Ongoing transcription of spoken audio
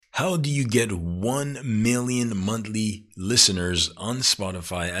How do you get 1 million monthly listeners on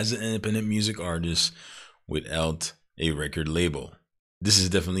Spotify as an independent music artist without a record label? This is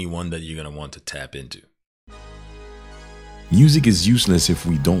definitely one that you're going to want to tap into. Music is useless if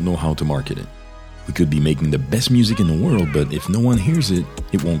we don't know how to market it. We could be making the best music in the world, but if no one hears it,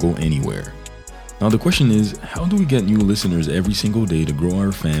 it won't go anywhere. Now the question is, how do we get new listeners every single day to grow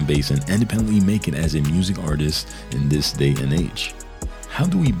our fan base and independently make it as a music artist in this day and age? How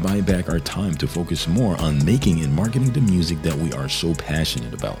do we buy back our time to focus more on making and marketing the music that we are so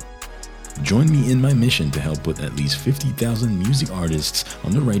passionate about? Join me in my mission to help put at least 50,000 music artists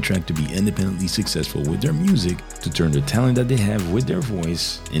on the right track to be independently successful with their music, to turn the talent that they have with their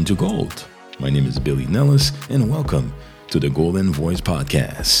voice into gold. My name is Billy Nellis, and welcome to the Golden Voice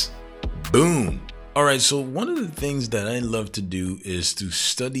Podcast. Boom! All right, so one of the things that I love to do is to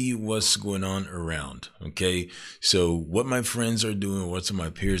study what's going on around, okay? So what my friends are doing, what some of my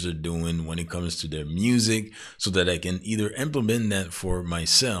peers are doing when it comes to their music, so that I can either implement that for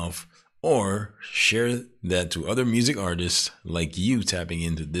myself or share that to other music artists like you tapping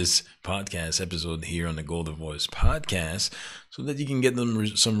into this podcast episode here on the Golden Voice Podcast, so that you can get them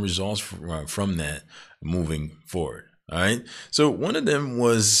some results from that moving forward. All right. So one of them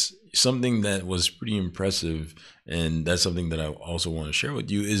was something that was pretty impressive, and that's something that I also want to share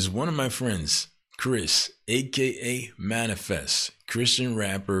with you, is one of my friends, Chris, aka Manifest, Christian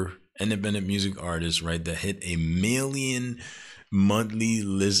rapper, independent music artist, right, that hit 1 million monthly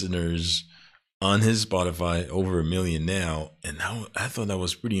listeners on his Spotify, over 1 million now. And I thought that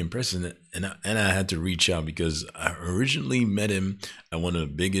was pretty impressive. And I had to reach out because I originally met him at one of the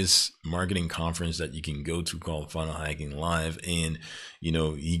biggest marketing conference that you can go to called Funnel Hacking Live. And, you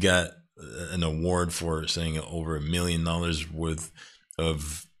know, he got an award for saying over $1 million worth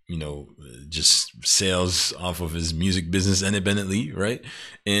of, you know, just sales off of his music business independently. Right.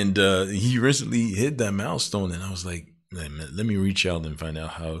 And he recently hit that milestone. And I was like, let me reach out and find out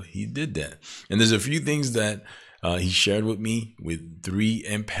how he did that. And there's a few things that he shared with me, with 3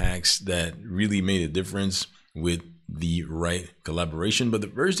 impacts that really made a difference with the right collaboration. But the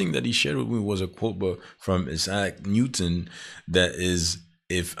first thing that he shared with me was a quote from Isaac Newton that is,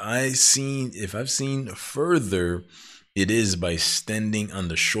 if I've seen further, it is by standing on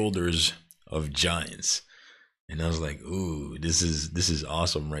the shoulders of giants. And I was like, ooh, this is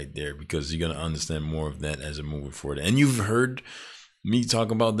awesome right there, because you're going to understand more of that as I move forward. And you've heard me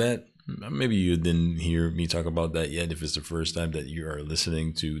talk about that. Maybe you didn't hear me talk about that yet if it's the first time that you are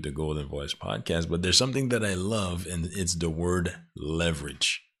listening to the Golden Voice Podcast. But there's something that I love, and it's the word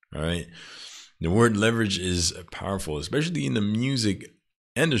leverage. All right. The word leverage is powerful, especially in the music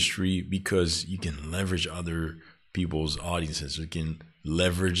industry, because you can leverage other people's audiences. You can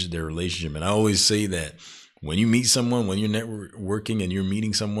leverage their relationship. And I always say that when you meet someone, when you're networking and you're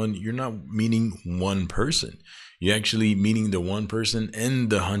meeting someone, you're not meeting one person. You're actually meeting the one person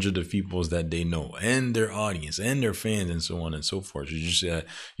and the hundreds of people that they know, and their audience and their fans, and so on and so forth. You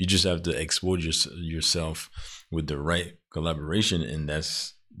just have to expose yourself with the right collaboration, and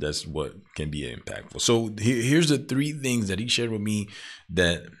that's what can be impactful. So here's the 3 things that he shared with me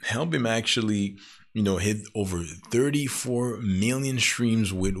that help him actually, you know, hit over 34 million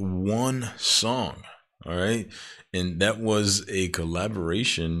streams with one song. All right. And that was a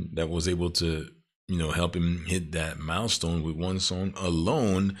collaboration that was able to, you know, help him hit that milestone with one song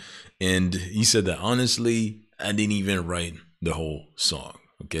alone. And he said that, honestly, I didn't even write the whole song.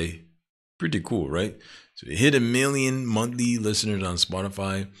 Okay. Pretty cool, right? So he hit 1 million monthly listeners on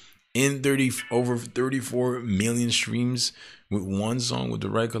Spotify in over 34 million streams with one song with the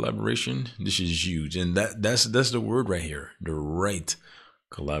right collaboration. This is huge. And that's the word right here, the right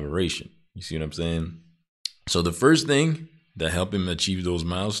collaboration. You see what I'm saying? So the first thing that helped him achieve those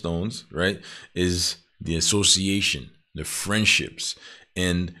milestones, right, is the association, the friendships,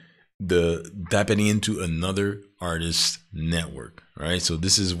 and the tapping into another artist network, right? So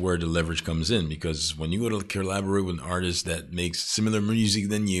this is where the leverage comes in, because when you go to collaborate with an artist that makes similar music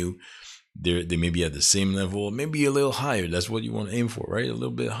than you, they may be at the same level, maybe a little higher. That's what you want to aim for, right? A little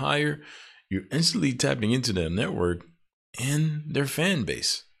bit higher. You're instantly tapping into their network and their fan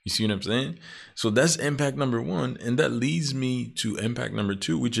base. You see what I'm saying? So that's impact number 1. And that leads me to impact number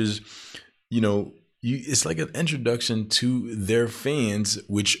 2, which is, you know, it's like an introduction to their fans,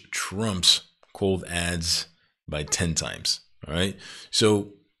 which trumps cold ads by 10 times. All right.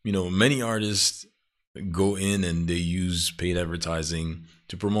 So, you know, many artists go in and they use paid advertising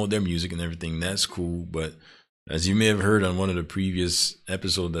to promote their music and everything. That's cool. But as you may have heard on one of the previous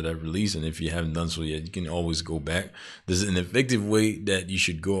episodes that I've released, and if you haven't done so yet, you can always go back. There's an effective way that you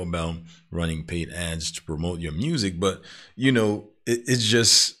should go about running paid ads to promote your music. But, you know, it's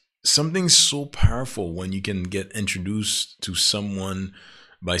just something's so powerful when you can get introduced to someone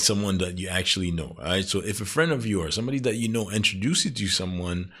by someone that you actually know. All right. So if a friend of yours, somebody that you know, introduces you to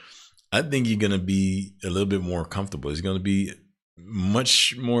someone, I think you're going to be a little bit more comfortable. It's going to be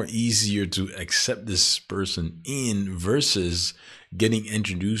much more easier to accept this person in versus getting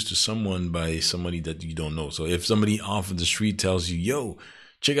introduced to someone by somebody that you don't know. So if somebody off of the street tells you, yo,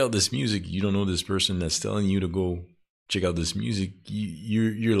 check out this music, you don't know this person that's telling you to go check out this music,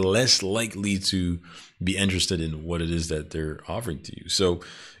 you're less likely to be interested in what it is that they're offering to you. So,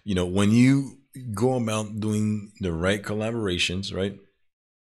 when you go about doing the right collaborations, right,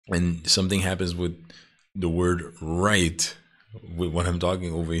 and something happens with the word right, with what I'm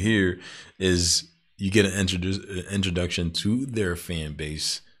talking over here, is you get an introduction to their fan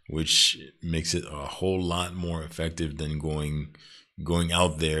base, which makes it a whole lot more effective than going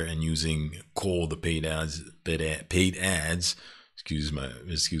out there and using cold paid ads. Excuse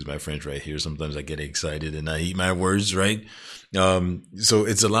my French right here. Sometimes I get excited and I eat my words, right? So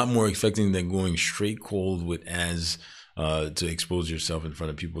it's a lot more effective than going straight cold with ads to expose yourself in front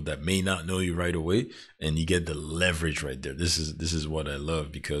of people that may not know you right away, and you get the leverage right there. This is what I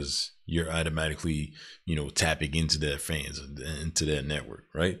love, because you're automatically tapping into their fans, into their network,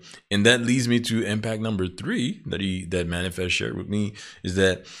 right? And that leads me to impact number 3 that Manifest shared with me, is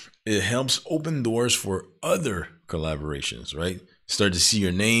that it helps open doors for other collaborations, right? Start to see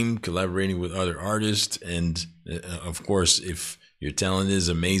your name collaborating with other artists, and of course, if your talent is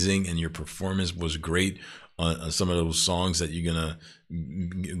amazing and your performance was great on some of those songs that you're gonna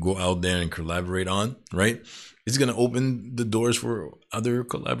go out there and collaborate on, right? It's gonna open the doors for other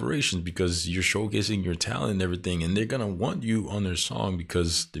collaborations because you're showcasing your talent and everything, and they're gonna want you on their song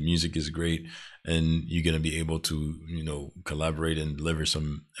because the music is great, and you're gonna be able to collaborate and deliver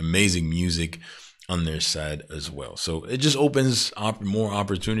some amazing music on their side as well. So it just opens up more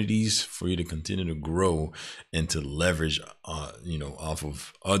opportunities for you to continue to grow and to leverage, off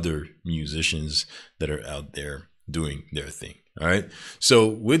of other musicians that are out there doing their thing. All right. So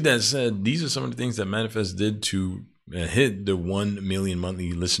with that said, these are some of the things that Manifest did to hit the 1 million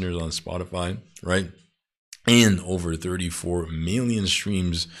monthly listeners on Spotify, right? And over 34 million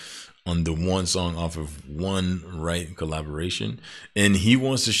streams on the one song off of one right collaboration. And he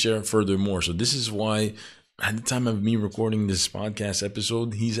wants to share furthermore. So this is why at the time of me recording this podcast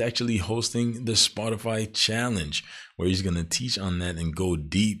episode, he's actually hosting the Spotify challenge, where he's going to teach on that and go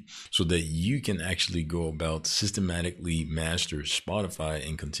deep so that you can actually go about systematically master Spotify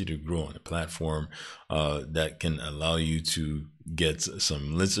and continue to grow on a platform that can allow you to get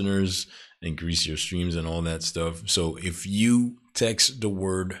some listeners, increase your streams and all that stuff. So if you text the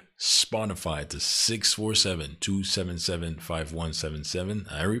word Spotify to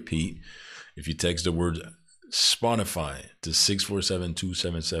 647-277-5177, I repeat, if you text the word Spotify to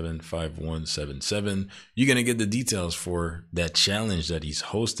 647-277-5177, you're going to get the details for that challenge that he's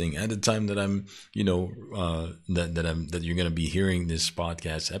hosting at the time that I'm, that you're going to be hearing this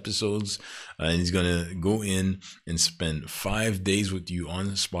podcast episodes. And he's going to go in and spend 5 days with you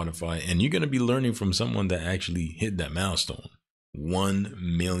on Spotify, and you're going to be learning from someone that actually hit that milestone. 1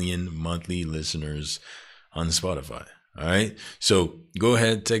 million monthly listeners on Spotify. All right. So go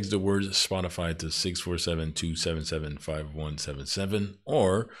ahead, text the word Spotify to 647-277-5177,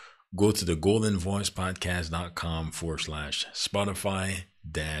 or go to the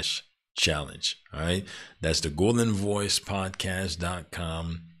goldenvoicepodcast.com/Spotify-challenge. All right. That's the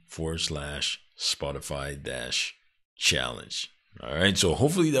goldenvoicepodcast.com/Spotify-challenge. All right. So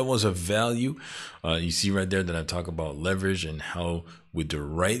hopefully that was of value. You see right there that I talk about leverage and how with the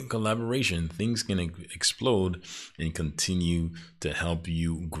right collaboration, things can explode and continue to help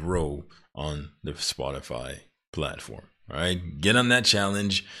you grow on the Spotify platform. All right. Get on that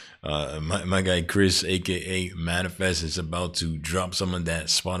challenge. My guy, Chris, aka Manifest, is about to drop some of that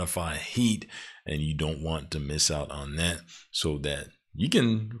Spotify heat, and you don't want to miss out on that, so that you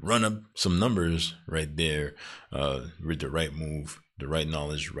can run up some numbers right there with the right move, the right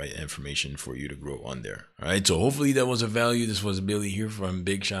knowledge, right information for you to grow on there. All right. So hopefully that was of value. This was Billy here from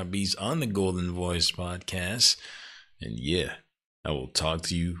Big Shot Beats on the Golden Voice podcast. And yeah, I will talk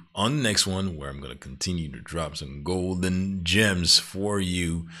to you on the next one, where I'm going to continue to drop some golden gems for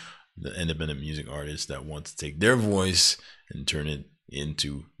you, the independent music artists that want to take their voice and turn it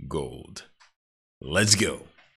into gold. Let's go.